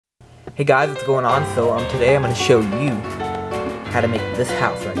Hey guys, what's going on? So today I'm going to show you how to make this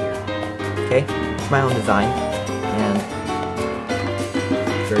house right here. Okay, it's my own design, and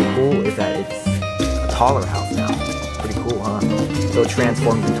what's very cool is that it's a taller house now. Pretty cool, huh? So it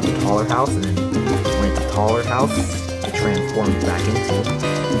transforms into a taller house, and then when it's a taller house, it transforms back into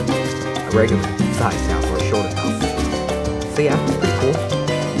a regular sized house or a shorter house. So yeah, it's pretty cool,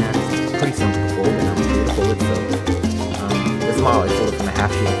 and it's pretty simple to fold, and I'm going to fold it. So this model I folded from a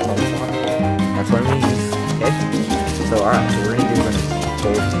half sheet of foam. That's what I'm going to use, okay? So alright, so we're going to do, we're going to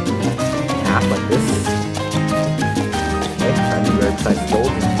fold in half like this. Okay, try to do the right side fold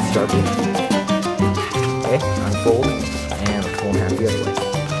and sharply. Okay, unfold, and let's fold in half the other way.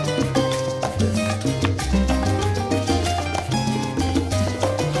 Like this.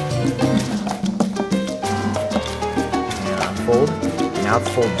 And unfold. And now let's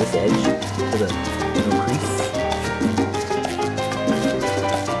fold this edge to the middle crease.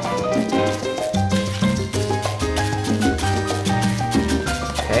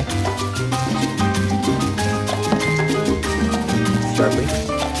 Sharply,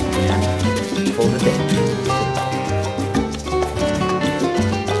 and fold it in.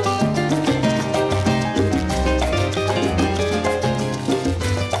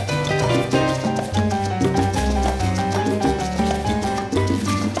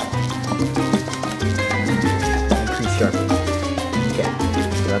 And crease sharply. Okay,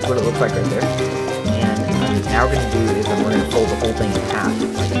 so that's what it looks like right there. And now we're going to do is we're going to fold the whole thing in half,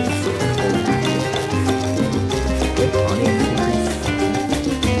 like this. Fold it in half. Okay, on the end, crease.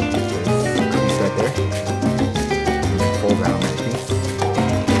 Fold around that crease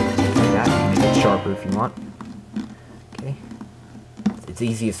like that. Make it sharper if you want. Okay, it's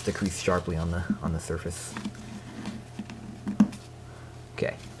easiest to crease sharply on the surface.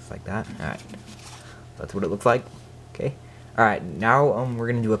 Okay, just like that. All right, that's what it looks like. Okay, all right. Now we're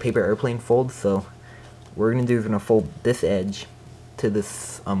gonna do a paper airplane fold. So we're gonna do is we're gonna fold this edge to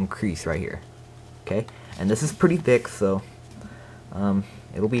this crease right here. Okay, and this is pretty thick, so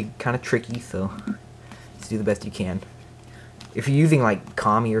it'll be kind of tricky. So just do the best you can. If you're using like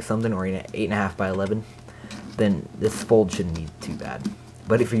Kami or something, or an 8.5 by 11, then this fold shouldn't be too bad.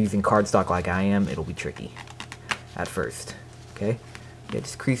 But if you're using cardstock like I am, it'll be tricky at first. Okay,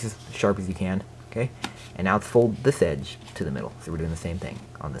 just crease as sharp as you can. Okay, and now let's fold this edge to the middle. So we're doing the same thing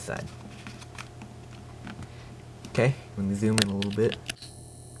on this side. Okay, let me zoom in a little bit.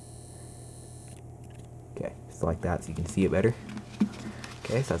 Okay, just like that, so you can see it better.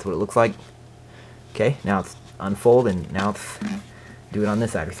 Okay, so that's what it looks like. Okay, now let's unfold, and now let's do it on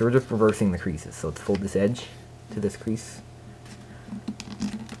this side. So we're just reversing the creases. So let's fold this edge to this crease.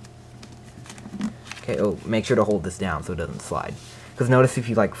 Okay, oh, make sure to hold this down so it doesn't slide. Because notice if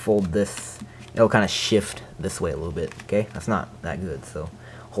you like fold this, it'll kind of shift this way a little bit. Okay, that's not that good. So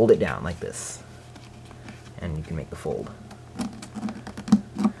hold it down like this, and you can make the fold.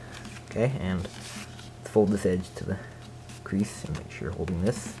 Okay, and let's fold this edge to the crease and make sure you're holding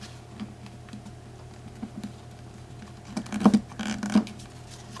this.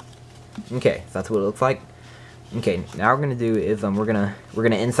 Okay, so that's what it looks like. Okay, now what we're gonna do is we're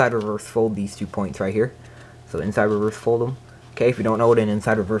gonna inside reverse fold these 2 points right here. So inside reverse fold them. Okay, if you don't know what an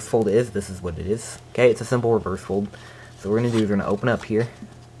inside reverse fold is, this is what it is. Okay, it's a simple reverse fold. So what we're gonna do is we're gonna open up here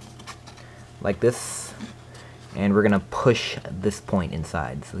like this, and we're gonna push this point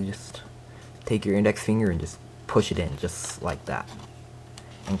inside. So just take your index finger and just push it in, just like that,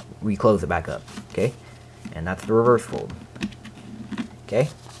 and reclose it back up. Okay, and that's the reverse fold. Okay,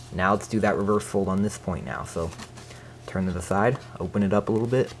 now let's do that reverse fold on this point now. So turn to the side, open it up a little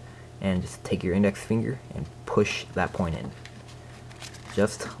bit, and just take your index finger and push that point in,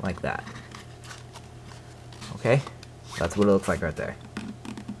 just like that. Okay, that's what it looks like right there.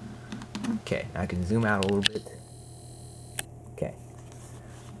 Okay, now I can zoom out a little bit. Okay,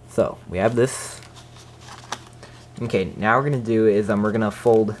 so we have this. Okay, now what we're gonna do is we're gonna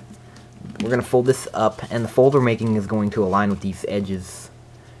fold this up, and the fold we're making is going to align with these edges,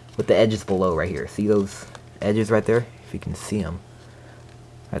 with the edges below right here. See those edges right there? If you can see them,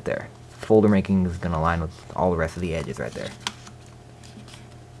 right there. The fold we're making is gonna align with all the rest of the edges right there.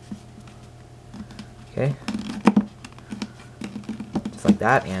 Okay, just like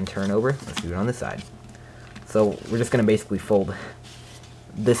that, and turn over. Let's do it on this side. So we're just gonna basically fold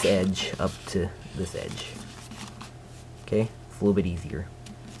this edge up to this edge. Okay, it's a little bit easier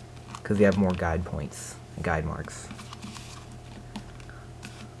because we have more guide points, guide marks.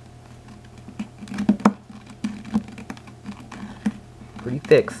 Pretty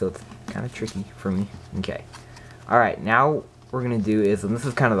thick, so it's kind of tricky for me. Okay, alright, now what we're going to do is, and this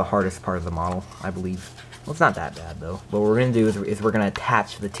is kind of the hardest part of the model, I believe, Well, it's not that bad though. But what we're gonna do is we're gonna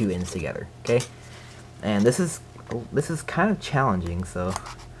attach the two ends together. Okay. And this is kind of challenging. So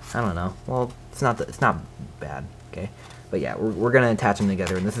I don't know. Well, it's not bad. Okay. But yeah, we're gonna attach them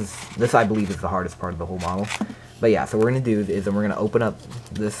together, and this I believe is the hardest part of the whole model. But yeah, so what we're gonna do is then we're gonna open up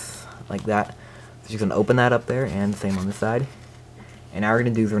this like that. So you're gonna open that up there, and same on this side. And now we're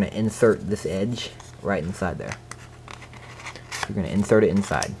gonna do is we're gonna insert this edge right inside there. So we're gonna insert it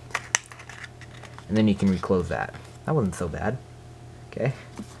inside, and then you can reclose that. That wasn't so bad. Okay.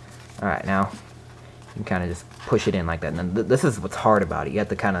 All right, now you can kind of just push it in like that. And then this is what's hard about it. You have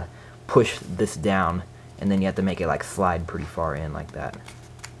to kind of push this down, and then you have to make it like slide pretty far in like that.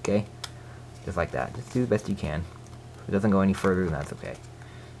 Okay? Just like that. Just do the best you can. If it doesn't go any further, then that's okay.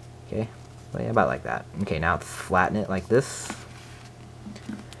 Okay? But yeah, about like that. Okay, now let's flatten it like this.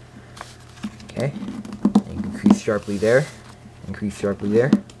 Okay? And increase sharply there. Increase sharply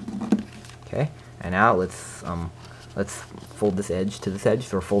there. Okay? And now let's fold this edge to this edge.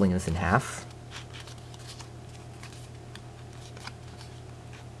 So we're folding this in half.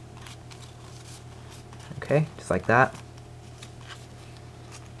 Okay, just like that.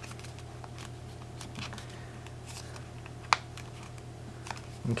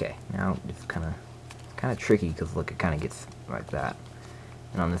 Okay, now it's kind of tricky because look, it kind of gets like that.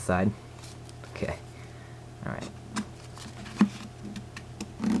 And on this side, okay, all right.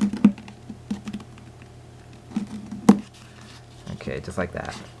 Okay, just like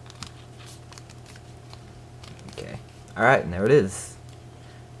that. Okay, all right, and there it is.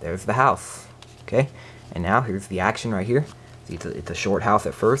 There's the house. Okay. And now here's the action right here. See, it's a short house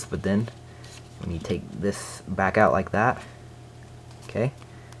at first, but then when you take this back out like that, okay,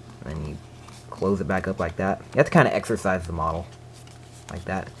 and then you close it back up like that. You have to kind of exercise the model like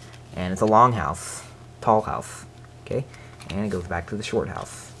that. And it's a long house, tall house, okay, and it goes back to the short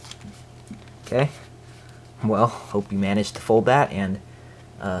house. Okay, well, hope you managed to fold that, and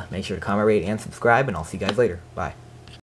make sure to comment, rate, and subscribe, and I'll see you guys later. Bye.